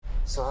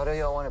So how do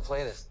y'all want to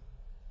play this?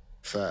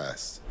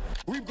 Fast.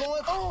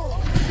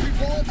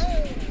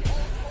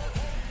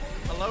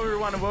 Hello,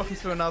 everyone, and welcome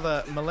to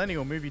another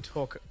Millennial Movie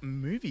Talk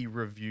movie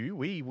review.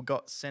 We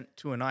got sent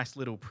to a nice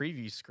little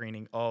preview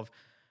screening of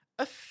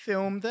a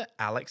film that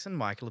Alex and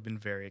Michael have been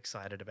very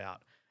excited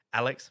about.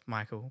 Alex,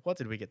 Michael, what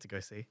did we get to go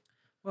see?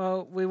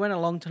 Well, we went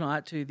along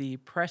tonight to the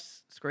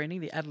press screening,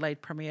 the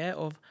Adelaide premiere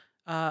of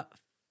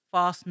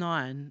Fast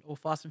 9 or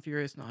Fast and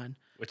Furious 9.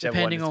 Whichever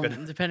depending one on is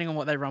good. depending on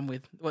what they run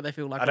with, what they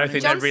feel like. I don't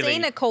think running. they John really-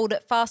 Cena called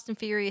it Fast and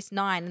Furious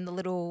 9 in the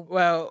little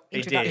Well, He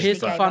did. introduction. here's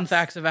he the gave fun us.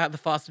 facts about the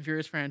Fast and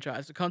Furious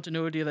franchise. The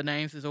continuity of the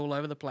names is all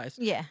over the place.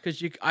 Yeah.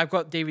 Because I've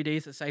got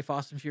DVDs that say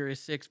Fast and Furious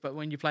 6, but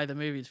when you play the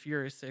movie, it's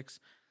Furious 6.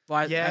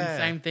 Yeah. And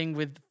same thing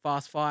with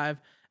Fast 5.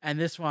 And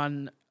this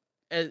one,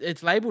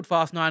 it's labeled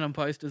Fast 9 on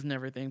posters and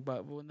everything,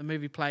 but when the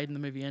movie played and the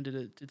movie ended,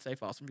 it did say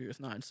Fast and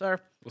Furious 9. So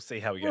We'll see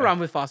how we go. we'll run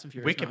with Fast and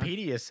Furious 9.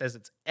 Wikipedia says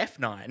it's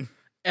F9.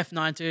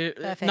 F9 too.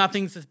 Perfect.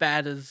 Nothing's as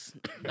bad as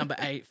number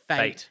 8,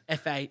 Fate. Fate.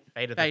 F8.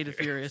 Fate of the Fate of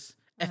Furious.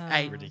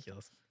 F8.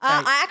 Ridiculous.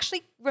 I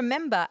actually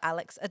remember,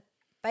 Alex, a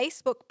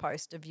Facebook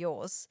post of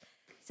yours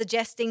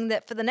suggesting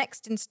that for the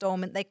next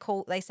installment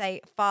they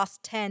say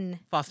Fast 10.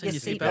 Fasten your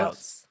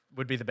seatbelts.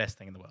 Would be the best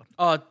thing in the world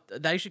Oh,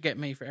 they should get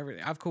me for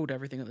everything. I've called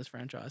everything in this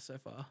franchise so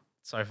far.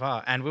 so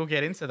far, and we'll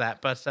get into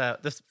that. But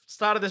the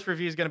start of this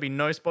review is going to be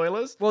no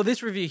spoilers, Well,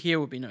 this review here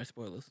will be no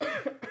spoilers.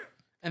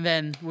 And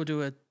then we'll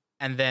do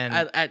and then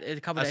a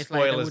couple a of days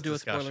later, we'll spoilers do a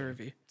discussion. spoiler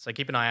review. So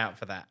keep an eye out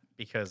for that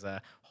because,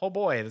 oh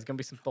boy, there's going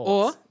to be some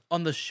Or thoughts.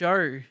 on the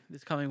show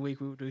this coming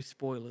week, we will do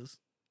spoilers.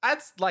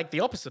 That's like the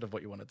opposite of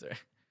what you want to do.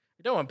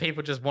 You don't want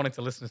people just wanting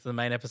to listen to the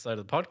main episode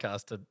of the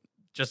podcast to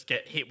just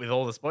get hit with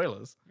all the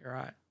spoilers. You're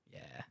right. Yeah.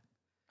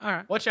 All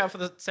right. Watch out for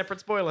the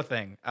separate spoiler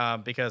thing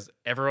because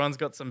everyone's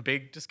got some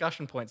big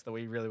discussion points that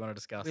we really want to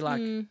discuss. We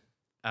like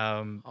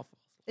Um, half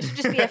There should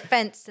just be a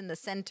fence in the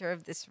center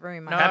of this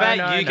room. No. How about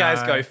No, you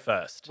guys no. go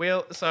first?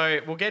 we'll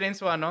get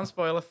into our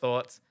non-spoiler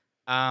thoughts.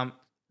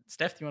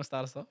 Steph, do you want to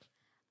start us off?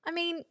 I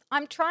mean,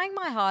 I'm trying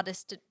my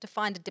hardest to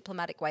find a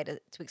diplomatic way to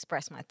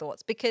express my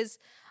thoughts because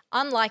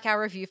unlike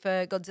our review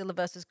for Godzilla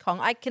vs. Kong,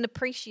 I can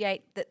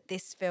appreciate that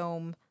this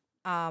film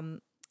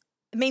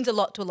means a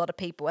lot to a lot of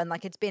people. And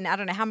like it's been, I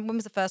don't know, when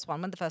was the first one?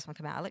 When did the first one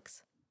come out,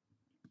 Alex?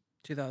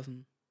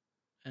 2000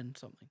 and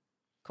something.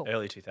 Cool.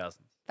 Early 2000s.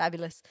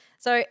 Fabulous.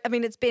 So, I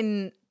mean, it's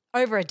been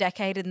over a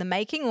decade in the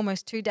making,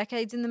 almost 2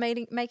 decades in the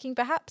making,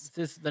 perhaps.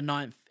 This is the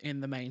 9th in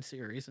the main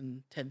series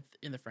and 10th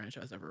in the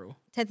franchise overall.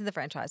 10th in the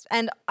franchise.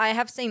 And I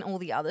have seen all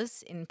the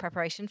others in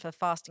preparation for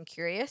Fast and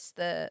Curious,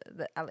 the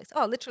Alex.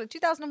 Oh, literally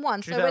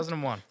 2001.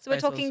 2001. So we're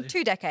Space talking Odyssey.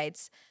 2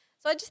 decades.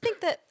 So I just think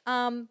that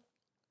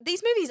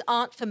these movies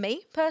aren't for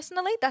me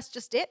personally. That's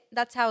just it.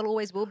 That's how it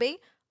always will be.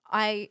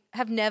 I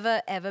have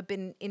never, ever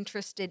been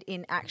interested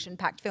in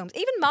action-packed films.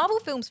 Even Marvel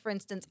films, for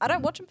instance, I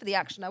don't watch them for the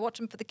action. I watch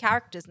them for the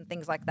characters and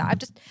things like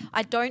that.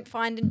 I don't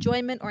find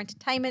enjoyment or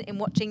entertainment in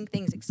watching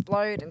things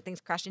explode and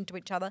things crash into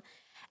each other.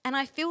 And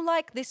I feel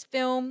like this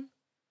film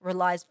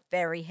relies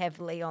very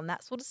heavily on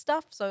that sort of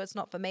stuff, so it's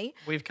not for me.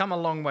 We've come a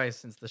long way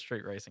since the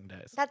street racing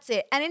days. That's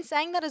it. And in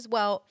saying that as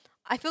well,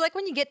 I feel like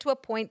when you get to a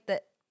point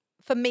that,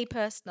 for me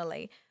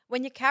personally,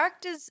 when your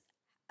characters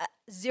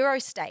zero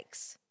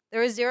stakes,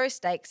 there are zero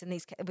stakes in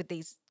with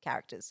these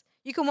characters.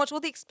 You can watch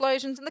all the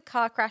explosions and the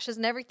car crashes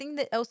and everything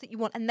else that you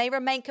want, and they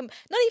remain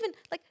not even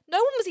like no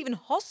one was even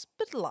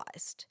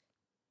hospitalized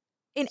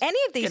in any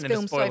of these Getting into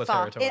films so spoiler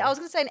far. territory. I was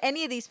going to say in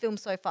any of these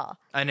films so far.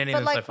 And any But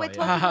of them like so far, we're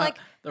yeah. talking like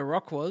The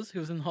Rock was. He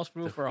was in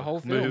hospital for a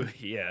whole Moo, film.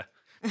 yeah.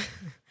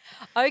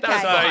 okay. That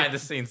was behind the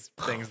scenes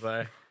things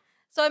though.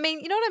 So I mean,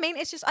 you know what I mean?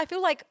 It's just I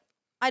feel like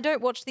I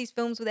don't watch these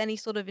films with any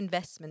sort of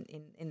investment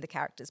in the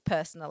characters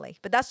personally.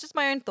 But that's just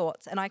my own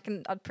thoughts, and I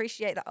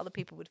appreciate that other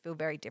people would feel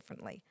very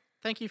differently.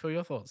 Thank you for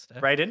your thoughts,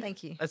 Steph. Brayden?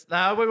 Thank you.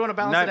 We want to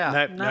balance No, it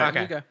out.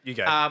 no, you go. You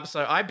go.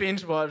 So I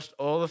binge watched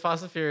all the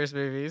Fast and Furious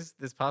movies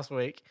this past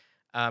week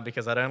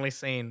because I'd only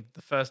seen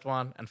the first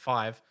one and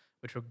 5,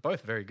 which were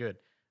both very good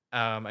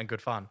and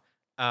good fun.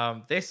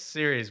 This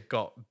series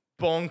got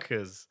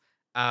bonkers.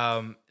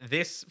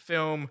 This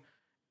film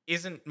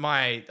isn't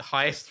my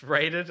highest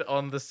rated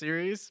on the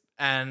series,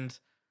 and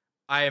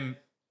I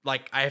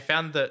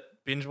found that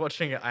binge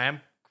watching it, I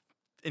am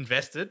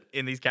invested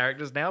in these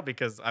characters now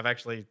because I've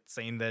actually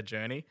seen their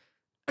journey.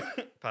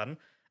 Pardon.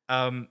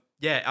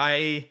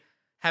 I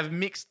have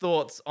mixed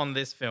thoughts on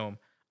this film.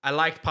 I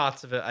liked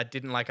parts of it. I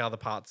didn't like other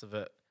parts of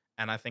it.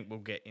 And I think we'll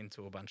get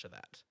into a bunch of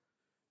that.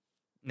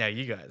 Now,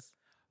 you guys.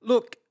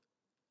 Look,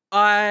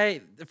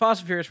 the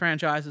Fast and Furious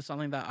franchise is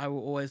something that I will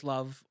always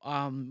love.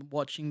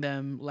 Watching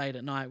them late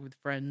at night with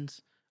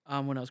friends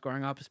when I was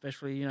growing up,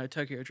 especially,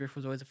 Tokyo Drift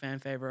was always a fan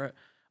favorite.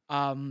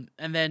 And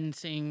then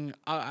seeing,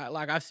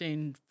 I've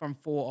seen from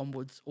 4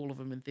 onwards, all of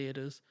them in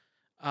theaters,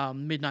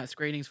 midnight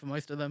screenings for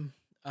most of them,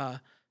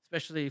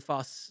 especially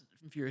Fast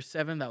and Furious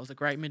 7. That was a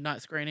great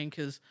midnight screening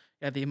because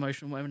you had the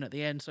emotional moment at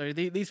the end. So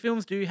these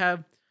films do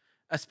have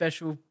a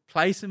special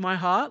place in my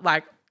heart.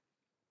 Like,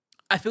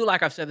 I feel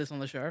like I've said this on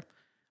the show.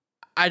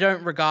 I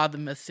don't regard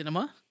them as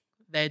cinema.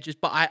 They're just,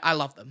 but I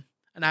love them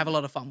and I have a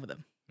lot of fun with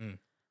them. You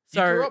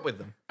So grew up with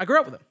them. I grew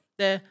up with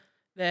them.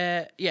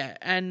 Yeah.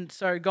 And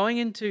so going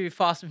into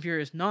Fast and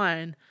Furious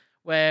 9,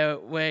 where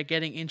we're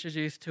getting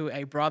introduced to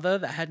a brother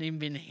that hadn't even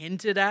been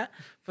hinted at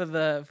for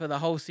the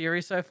whole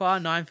series so far.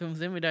 9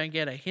 films in, we don't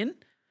get a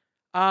hint.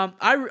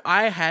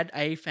 I had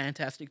a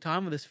fantastic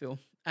time with this film,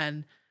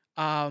 and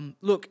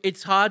look,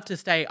 it's hard to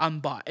stay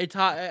unbiased. It's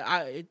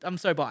hard. I'm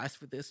so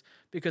biased with this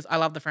because I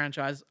love the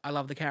franchise. I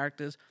love the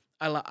characters.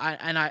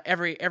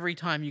 Every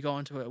time you go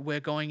into it, we're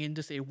going in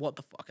to see what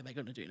the fuck are they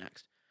going to do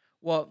next.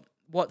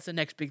 What's the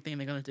next big thing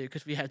they're going to do?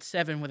 Because we had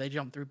 7 where they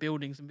jumped through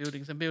buildings and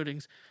buildings and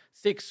buildings,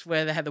 6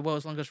 where they had the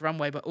world's longest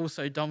runway, but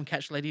also Dom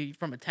catch lady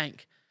from a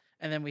tank,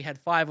 and then we had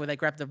 5 where they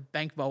grabbed the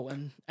bank vault,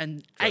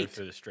 and Drove 8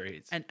 through the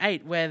streets. and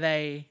 8 where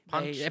they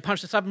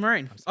punched a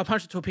submarine. Oh,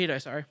 punched a torpedo.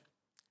 Sorry.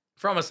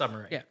 From a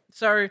submarine. Yeah.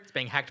 So It's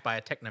being hacked by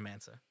a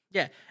technomancer.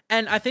 yeah,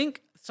 and I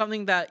think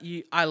something that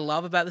I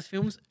love about this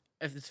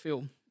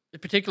film,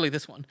 particularly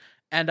this one,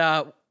 and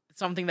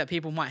something that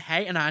people might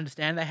hate, and I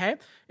understand they hate,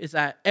 is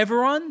that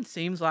everyone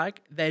seems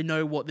like they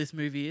know what this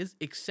movie is,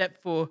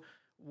 except for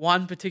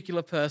one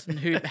particular person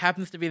who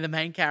happens to be the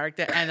main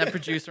character and a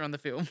producer on the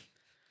film.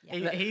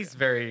 He's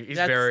very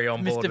That's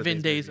on board Mr. with Vin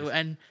these Diesel, movies.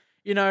 and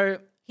you know,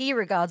 He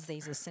regards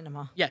these as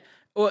cinema. yeah.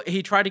 Well,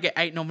 he tried to get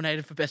 8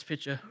 nominated for Best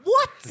Picture.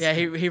 What? Yeah,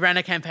 he ran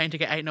a campaign to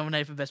get 8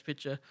 nominated for Best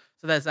Picture.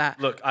 So there's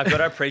that. Look, I've got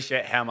to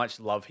appreciate how much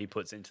love he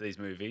puts into these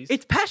movies.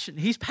 It's passion.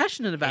 He's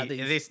passionate about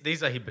these.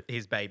 These are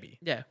his baby.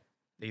 Yeah.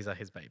 These are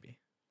his baby.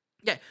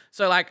 Yeah.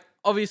 So like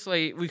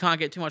obviously we can't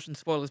get too much in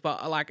spoilers, but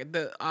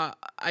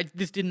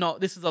this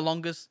is the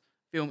longest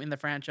film in the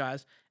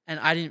franchise, and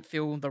I didn't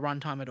feel the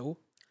runtime at all.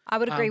 I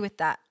would agree with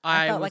that.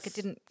 I I felt like was- it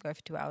didn't go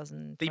for 2 hours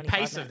and The 25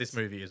 pace of this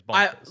minutes. movie is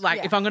bonkers. I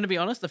Yeah. if I'm going to be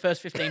honest, the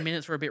first 15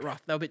 minutes were a bit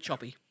rough. They were a bit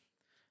choppy.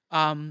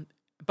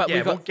 But yeah,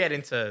 we got we'll get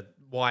into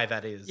why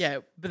that is. yeah,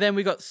 but then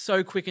we got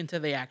so quick into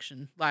the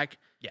action. Like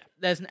Yeah.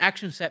 there's an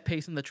action set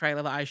piece in the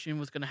trailer that I assume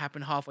was going to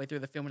happen halfway through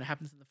the film, and it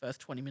happens in the first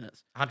 20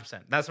 minutes.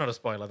 100%. That's not a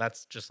spoiler.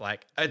 That's just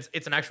like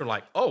it's an actual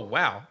like, oh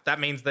wow, that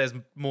means there's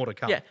more to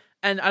come. Yeah,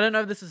 and I don't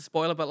know if this is a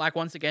spoiler, but like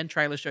once again,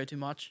 trailers show too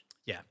much.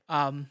 Yeah.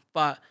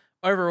 But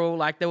overall,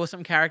 like there were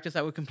some characters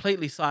that were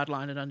completely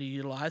sidelined and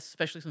underutilized,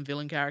 especially some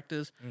villain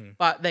characters.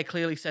 But they're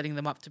clearly setting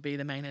them up to be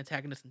the main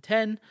antagonist in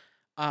 10.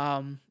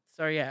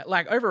 So yeah,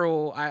 like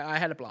overall, I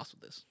had a blast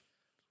with this.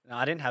 Now,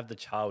 I didn't have the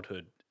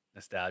childhood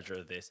nostalgia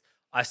of this.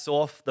 I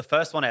saw the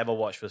first one I ever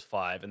watched was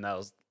 5, and that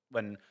was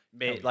when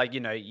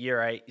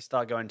year 8, you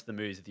start going to the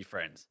movies with your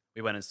friends.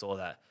 We went and saw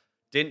that.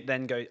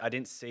 I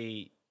didn't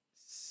see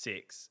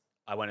 6.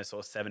 I went and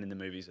saw 7 in the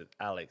movies with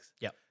Alex.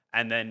 Yep.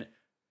 And then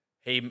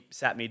he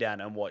sat me down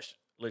and watched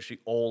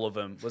literally all of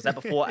them. Was that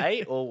before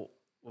 8 or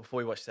before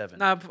we watched 7?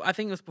 No, I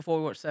think it was before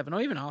we watched 7,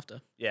 or even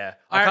after. Yeah.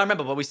 I can't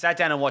remember, but we sat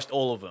down and watched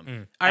all of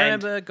them. I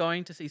And- remember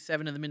going to see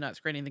 7 in the midnight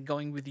screening, and then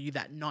going with you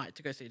that night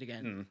to go see it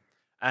again.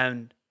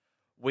 And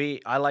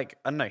I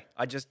don't know,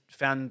 I just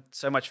found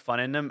so much fun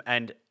in them,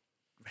 and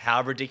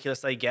how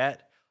ridiculous they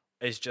get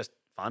is just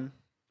fun.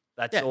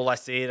 That's Yeah. all I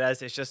see it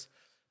as. It's just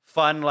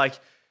fun. Like,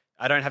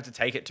 I don't have to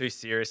take it too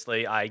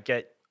seriously. I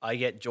get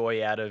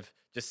joy out of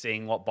just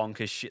seeing what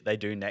bonkers shit they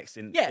do next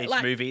in Yeah, each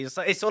like- movie. It's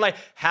sort of like,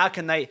 how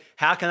can they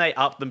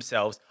up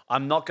themselves?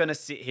 I'm not going to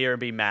sit here and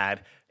be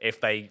mad if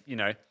they,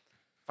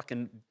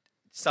 fucking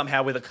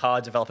somehow with a car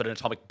develop an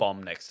atomic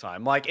bomb next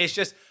time. Like,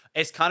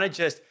 it's kind of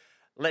just,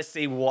 let's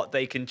see what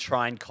they can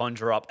try and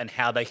conjure up and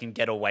how they can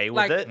get away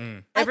with Like- it.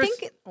 I Every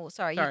think.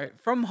 Sorry. Sorry,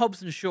 from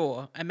Hobbs and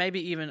Shaw, and maybe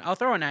even I'll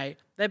throw an A.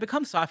 They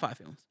become sci-fi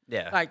films.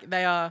 Yeah. Like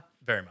they are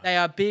Very much. They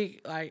are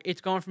big. Like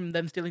it's gone from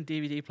them stealing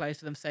DVD players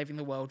to them saving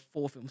the world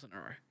 4 films in a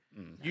row.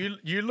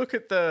 You look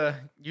at the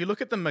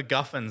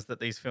MacGuffins that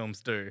these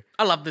films do.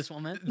 I love this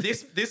one, man.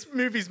 This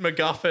movie's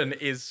MacGuffin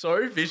is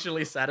so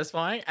visually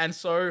satisfying, and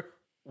so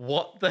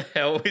what the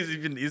hell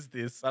is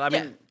this? But I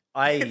mean,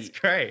 It's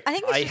great. I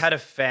think it's I just,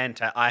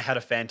 had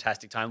a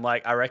fantastic time.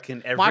 Like, I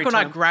reckon every Michael and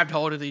I time. grabbed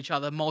hold of each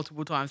other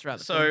multiple times throughout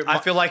the film. So I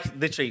feel like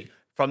literally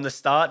from the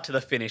start to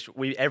the finish,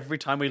 every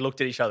time we looked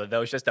at each other, there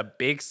was just a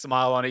big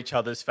smile on each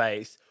other's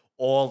face,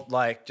 or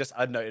like just,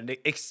 I don't know, an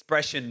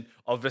expression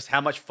of just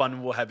how much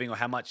fun we were having, or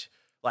how much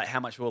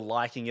we were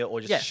liking it, or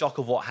just Yeah. shock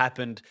of what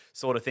happened,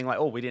 sort of thing. Like,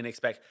 oh, we didn't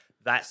expect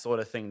that sort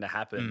of thing to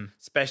happen,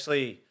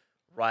 especially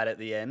right at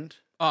the end.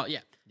 Oh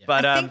yeah.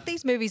 But I think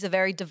these movies are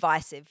very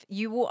divisive.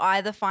 You will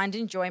either find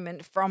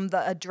enjoyment from the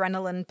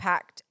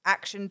adrenaline-packed,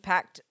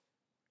 action-packed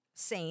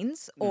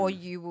scenes, or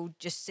you will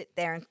just sit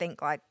there and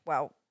think like,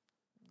 well,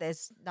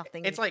 there's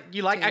nothing. it's like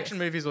you like to action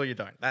this. movies or you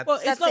don't. That's, Well,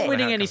 it's That's not it.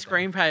 winning How it any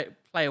comes down.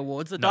 screenplay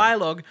awards. The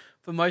dialogue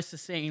for most of the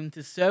scenes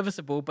is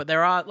serviceable, but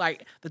there are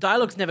like the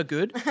dialogue's never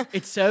good.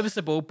 It's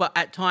serviceable, but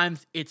at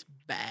times it's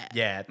bad.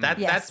 yeah, Yes.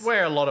 that's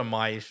where a lot of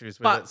my issues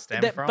with it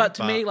stem from. But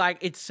to me, like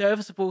it's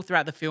serviceable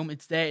throughout the film.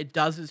 It's there. It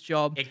does its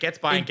job. it gets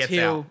by and gets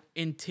out.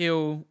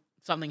 until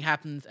something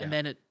happens, and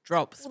then it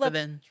drops. Well, but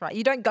that's then right.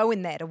 You don't go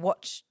in there to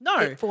watch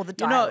it for the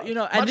you're dialogue.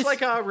 not, and Much this,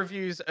 like our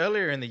reviews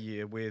earlier in the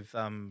year with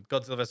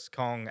Godzilla vs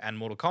Kong and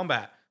Mortal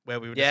Kombat, where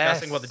we were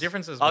discussing what the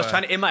differences were. I was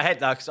trying to, in my head,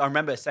 because I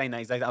remember saying that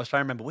exactly. I was trying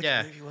to remember which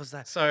Yeah. movie was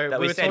that. So that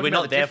we we were said talking we're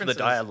about not there for the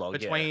differences dialogue.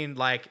 between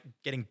like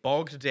getting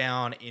bogged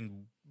down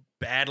in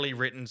badly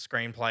written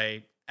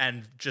screenplay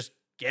and just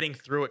getting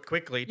through it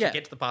quickly to Yeah.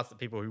 get to the parts that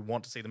people who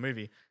want to see the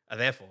movie are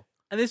there for.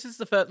 And this is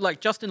the first,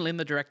 like Justin Lin,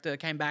 the director,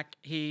 came back.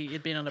 He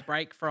had been on a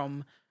break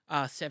from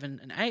 7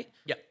 and 8.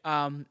 Yep.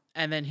 And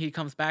then he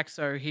comes back,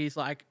 so he's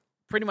like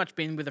pretty much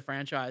been with the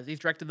franchise. He's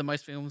directed the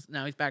most films.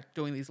 Now he's back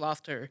doing these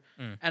last two.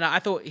 And I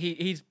thought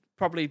he's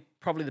probably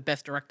the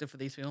best director for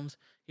these films.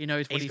 He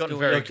knows what He's he's gotten doing.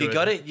 very Look,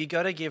 good. you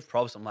gotta give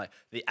props on like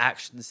the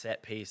action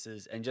set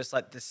pieces and just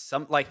like this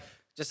some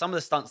of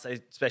the stunts they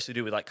especially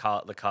do with like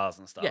the cars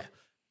and stuff. Yeah.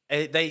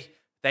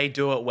 They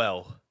do it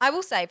well. I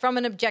will say, from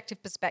an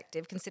objective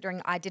perspective,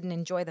 considering I didn't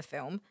enjoy the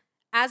film,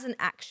 as an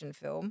action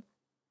film,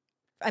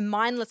 a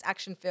mindless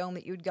action film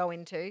that you would go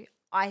into,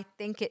 I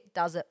think it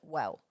does it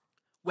well.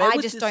 Where I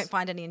would just this- don't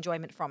find any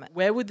enjoyment from it.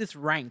 Where would this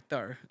rank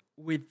though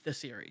with the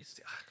series?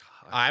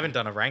 I haven't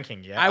done a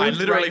ranking yet. I I would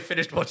literally rank-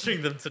 finished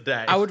watching them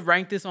today. I would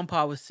rank this on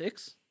par with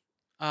 6.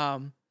 I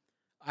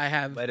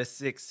have Let a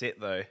 6 sit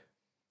though.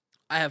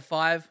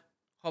 5,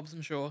 Hobbs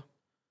and Shaw.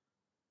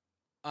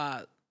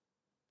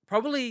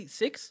 Probably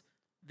 6.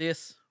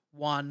 This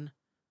 1,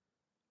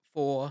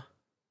 4,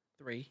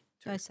 3,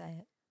 2. Don't say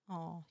it.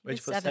 Oh, Where'd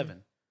you put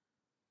 7?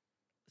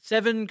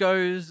 7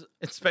 goes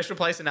It's special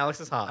place in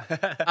Alex's heart.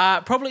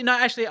 probably no.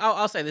 Actually,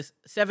 I'll say this: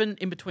 7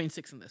 in between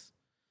 6 and this.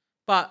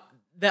 But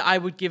that I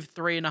would give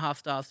 3.5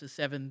 stars to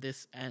 7,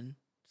 this, and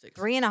 6.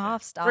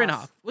 3.5 stars.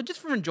 3.5. Well, just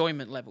from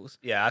enjoyment levels.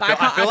 Yeah,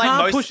 Like, I feel like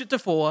can't most push it to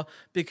 4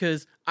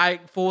 because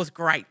 4's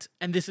great,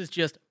 and this is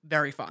just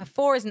very fun. A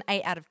 4 is an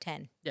 8 out of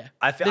 10. Yeah,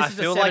 I This is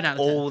a feel 7 like out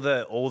of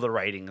 10. all the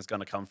rating is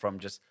going to come from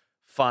just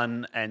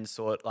fun and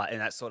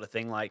that sort of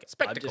thing. Like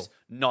Spectacle. I'm just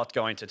not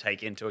going to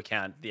take into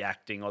account the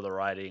acting or the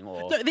writing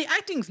or The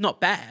acting's not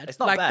bad. It's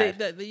not like,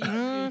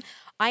 bad.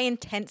 I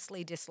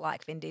intensely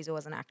dislike Vin Diesel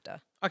as an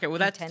actor. Okay,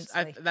 well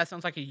Intensely. that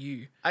sounds like a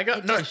you. I got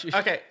It no. just-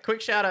 Okay, quick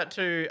shout out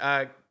to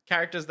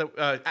characters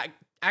that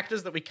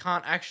actors that we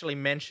can't actually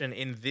mention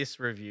in this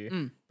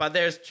review, but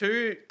there's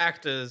 2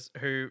 actors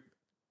who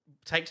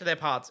take to their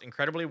parts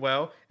incredibly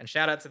well, and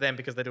shout out to them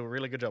because they do a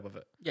really good job of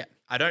it. Yeah.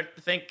 I don't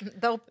think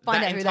They'll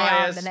find that out who they are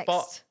entire in the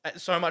spot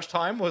next. so much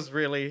time was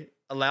really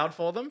allowed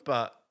for them,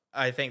 but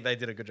I think they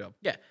did a good job.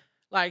 Yeah,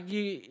 like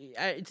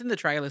it's in the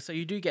trailer, so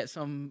you do get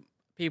some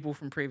people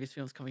from previous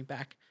films coming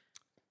back.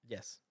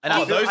 Yes, And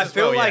Oh, I feel, those I as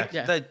feel well, like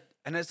yeah.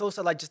 and it's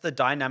also like just the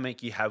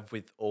dynamic you have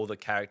with all the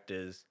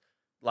characters.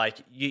 Like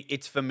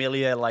it's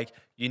familiar. Like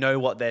you know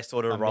what their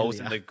sort of roles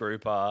in Familiar. the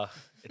group are.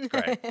 It's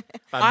great.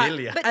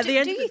 Familiar. But At the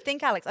end do of you the-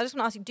 think, Alex, I just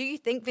want to ask you, do you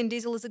think Vin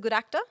Diesel is a good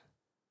actor?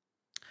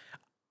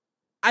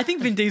 I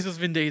think Vin Diesel's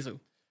Vin Diesel.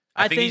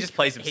 I think he just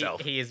plays He,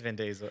 himself. he is Vin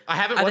Diesel. I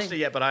haven't I watched think- it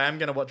yet, but I am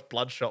going to watch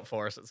Bloodshot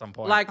for us at some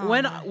point. Like Oh,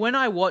 when no. when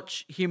I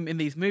watch him in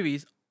these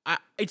movies,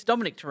 it's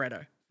Dominic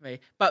Toretto for me.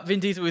 But Vin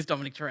Diesel is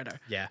Dominic Toretto.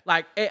 Yeah.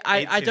 Like It's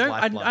I his don't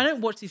lifeblood. I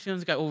don't watch these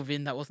films and go, oh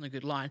Vin, that wasn't a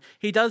good line.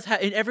 He does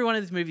have in every one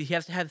of these movies. He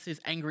has to have this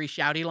angry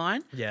shouty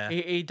line. Yeah.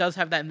 He does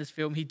have that in this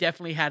film. He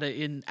definitely had it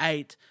in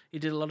 8. He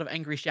did a lot of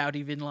angry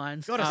shouty Vin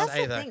lines. Gotta That's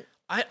say the though, thing.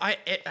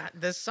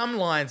 there's some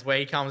lines where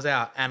he comes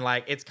out and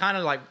like it's kind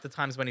of like the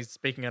times when he's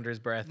speaking under his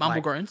breath. Mumble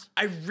like, groans.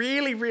 I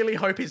really, really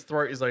hope his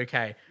throat is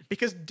okay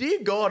because, dear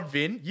God,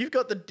 Vin, you've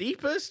got the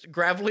deepest,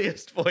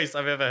 graveliest voice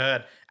I've ever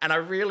heard, and I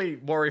really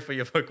worry for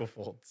your vocal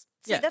folds.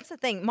 See, Yeah. that's the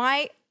thing.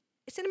 My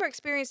cinema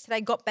experience today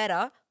got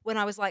better when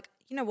I was like,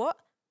 you know what?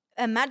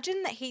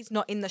 Imagine that he's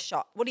not in the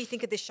shot. What do you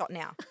think of this shot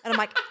now? And I'm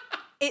like,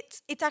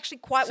 it's actually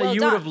quite So well you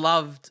done. would have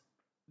loved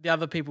the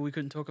other people we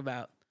couldn't talk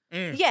about.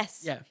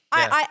 Yes. Yeah.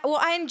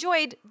 I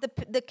enjoyed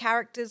the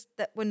characters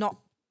that were not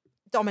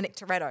Dominic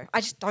Toretto. I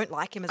just don't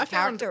like him as a I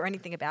found- character or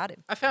anything about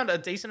him. I found a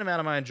decent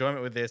amount of my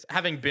enjoyment with this,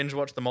 having binge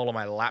watched them all on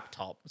my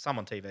laptop, some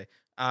on TV.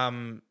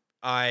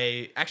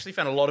 I actually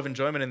found a lot of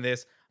enjoyment in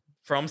this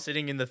from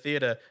sitting in the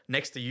theater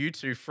next to you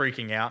two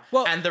freaking out,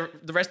 Well- and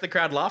the rest of the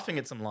crowd laughing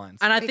at some lines.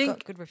 And I It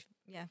think got good,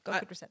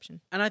 good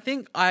reception. And I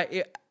think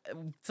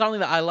something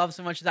that I love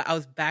so much is that I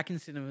was back in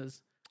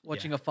cinemas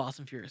watching a Fast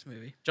and Furious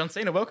movie. John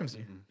Cena welcomes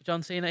you.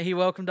 John Cena, he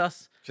welcomed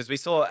us. Because we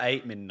saw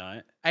 8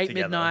 midnight. 8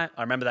 together. midnight.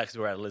 I remember that because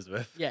we were at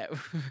Elizabeth. Yeah.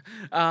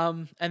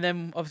 And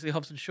then obviously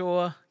Hobbs and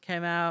Shaw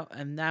came out,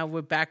 and now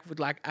we're back with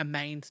like a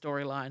main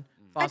storyline.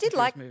 I Fast did and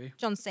like Furious movie.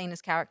 John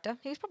Cena's character.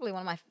 He was probably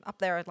one of my up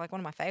there as like one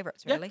of my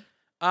favorites. Yeah. Really.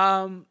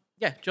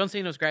 Yeah, John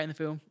Cena was great in the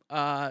film.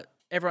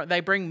 Everyone they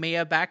bring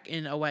Mia back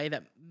in a way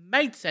that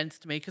made sense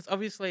to me because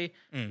obviously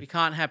we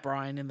can't have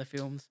Brian in the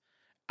films.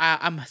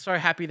 I'm so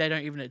happy they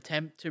don't even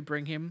attempt to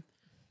bring him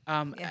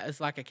as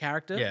like a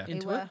character Yeah. We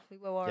into were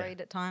worried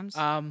at times.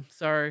 it.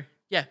 So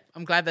yeah,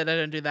 I'm glad that they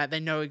don't do that. They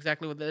know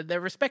exactly what they're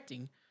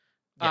respecting.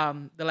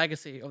 The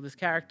legacy of this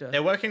character.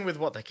 They're working with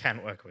what they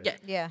can work with. Yeah.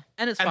 yeah.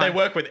 And it's And fine. they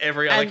work with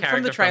every other And character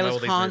from the all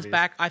trailers, these Han's movies.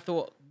 back. I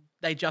thought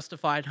they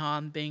justified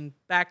Han being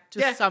back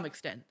to some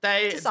extent.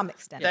 To some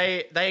extent.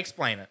 They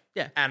explain it.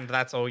 Yeah. And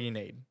that's all you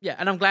need. Yeah,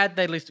 and I'm glad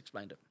they at least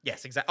explained it.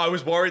 Yes, exactly. I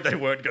was worried they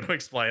weren't going to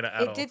explain it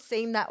at all. It did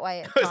seem that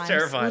way at I was times.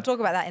 terrified. We'll talk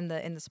about that in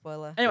the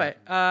spoiler. Anyway,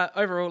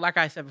 overall, like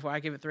I said before, I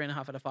give it 3.5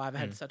 out of 5. I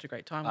had such a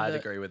great time with I'd it.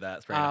 agree with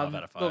that. 3.5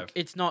 out of 5. Look,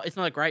 it's not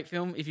a great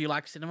film if you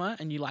like cinema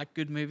and you like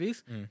good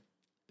movies.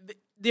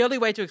 The only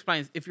way to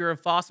explain is if you're a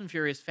Fast and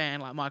Furious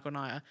fan like Michael and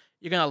I are,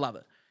 you're gonna love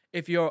it.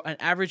 If you're an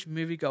average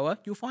moviegoer,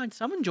 you'll find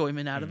some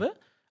enjoyment out of it.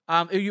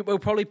 It will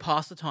probably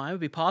pass the time. It'll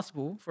be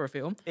passable for a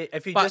film.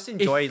 If you But just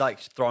enjoy like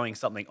throwing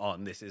something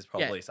on, this is Yeah,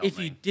 probably something. if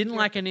you didn't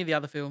like any of the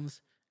other films,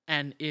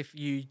 and if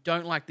you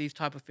don't like these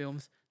type of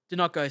films, do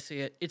not go see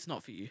it. It's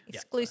not for you.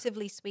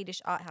 Exclusively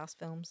Swedish art house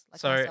films like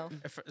So, myself.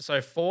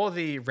 so for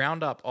the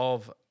roundup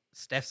of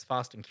Steph's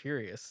Fast and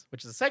Curious,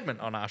 which is a segment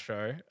on our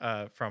show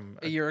from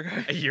A year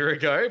ago, a year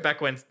ago,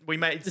 back when we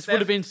made this Steph would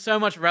have been so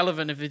much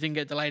relevant if it didn't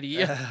get delayed a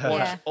year. watch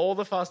Yeah. all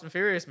the Fast and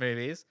Furious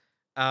movies.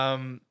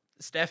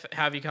 Steph,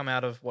 how have you come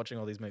out of watching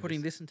all these movies?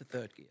 Putting this into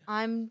third gear.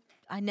 I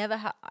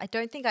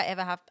don't think I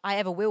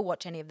ever will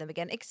watch any of them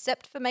again,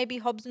 except for maybe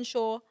Hobbs and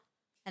Shaw,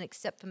 and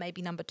except for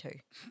maybe number 2.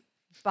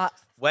 But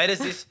Where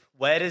does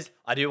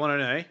I do want to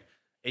know,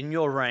 in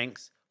your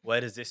ranks,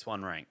 where does this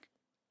one rank?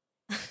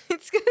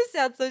 it's gonna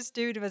sound so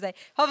stupid if I say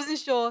Hobbs and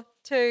Shaw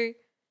 2,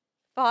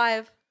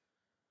 5.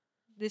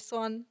 This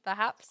one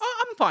perhaps.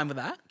 Oh, I'm fine with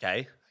that.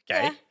 Okay.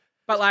 Yeah.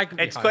 But like,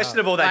 It's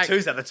questionable that Like-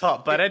 two's at the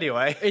top, but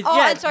anyway. it's, Oh,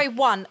 yeah, and sorry,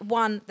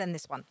 one, then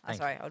this one. Thank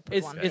Sorry, I would put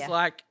it's one. it's yeah.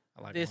 like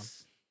I like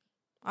this.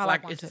 I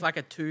like one it's too. just like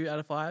a 2 out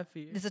of 5 for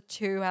you. There's a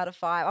 2 out of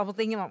 5. I was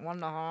thinking like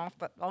 1.5,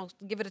 but I'll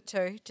give it a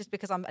 2 just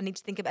because I need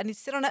to think about. I need to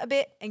sit on it a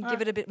bit and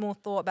give it a bit more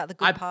thought about the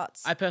good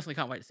parts. Oh, I personally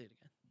can't wait to see it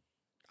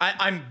again.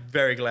 I'm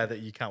very glad that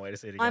you can't wait to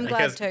see it again. I'm glad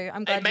because too.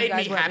 I'm glad it made you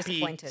guys me weren't happy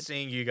disappointed.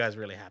 seeing you guys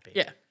really happy.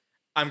 Yeah,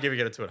 I'm giving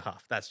it a 2.5.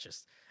 That's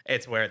just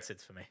it's where it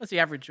sits for me. what's the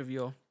average of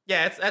your?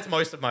 Yeah, that's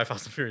most of my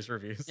Fast and Furious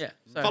reviews. Yeah,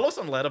 so- Follow us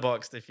on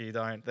Letterboxd if you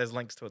don't. There's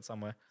links to it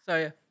somewhere. So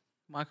yeah,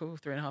 Michael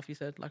 3.5. You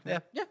said like Yeah.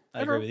 yeah.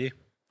 I agree with you.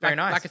 Very Like,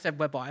 nice. Like I said,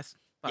 we're biased.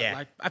 But Yeah.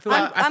 like, I feel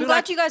like I I'm feel glad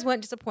like you guys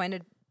weren't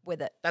disappointed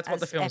with it. That's what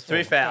the as film's F1 To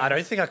be fair, I don't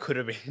fans. think I could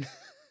have been.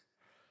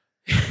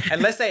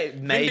 Unless they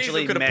Vin Diesel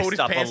majorly could have pulled messed his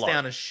up a pants lot.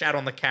 down and shat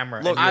on the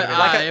camera. Look, and you I- would've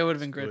like been a- it would have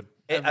been good.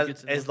 It- That'd be good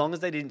cinema. as long as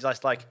they didn't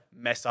just like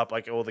mess up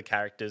like all the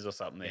characters or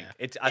something. Yeah.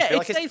 It's yeah, I feel it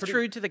like stays it's pretty,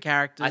 true to the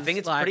characters. I think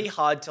it's like, pretty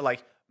hard to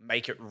like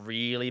make it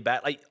really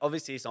bad. Like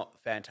obviously it's not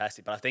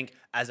fantastic, but I think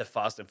as a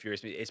Fast and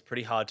Furious movie, it's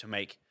pretty hard to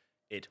make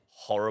it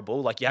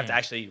horrible. Like you have to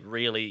actually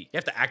really You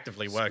have to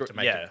actively work Screw- to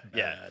make yeah, it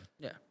yeah. bad.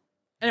 Yeah.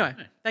 Anyway,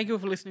 thank you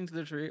for listening to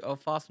the review of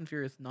Fast and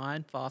Furious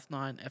 9, Fast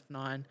 9,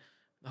 F9,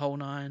 the whole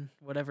 9,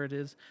 whatever it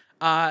is.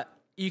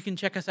 You can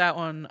check us out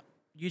on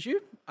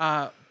YouTube,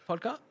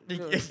 podcast.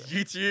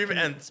 YouTube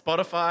and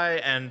Spotify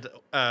and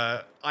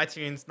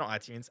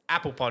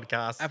Apple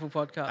Podcasts, Apple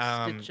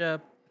Podcasts,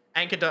 Stitcher.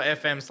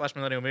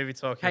 Anchor.fm/Millennial Movie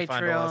Talk. You'll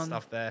find all that Patreon.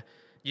 stuff there.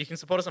 You can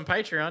support us on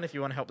Patreon if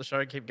you want to help the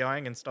show keep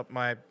going and stop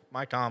my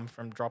arm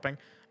from dropping.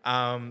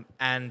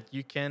 And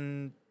you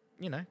can,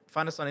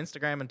 find us on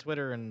Instagram and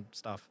Twitter and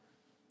stuff.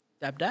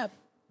 Dab dab.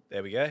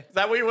 There we go. Is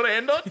that what you want to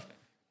end on?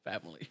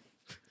 Family.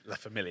 La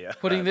Familia.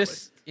 Putting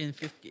this in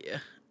 5th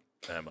gear.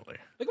 Family.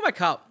 Look at my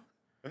cup.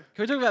 Can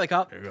we talk about the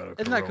cup? You got a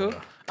Isn't that cool? All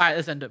Corona. right,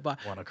 let's end it. Bye.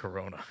 Want a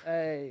Corona.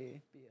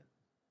 Hey. beer.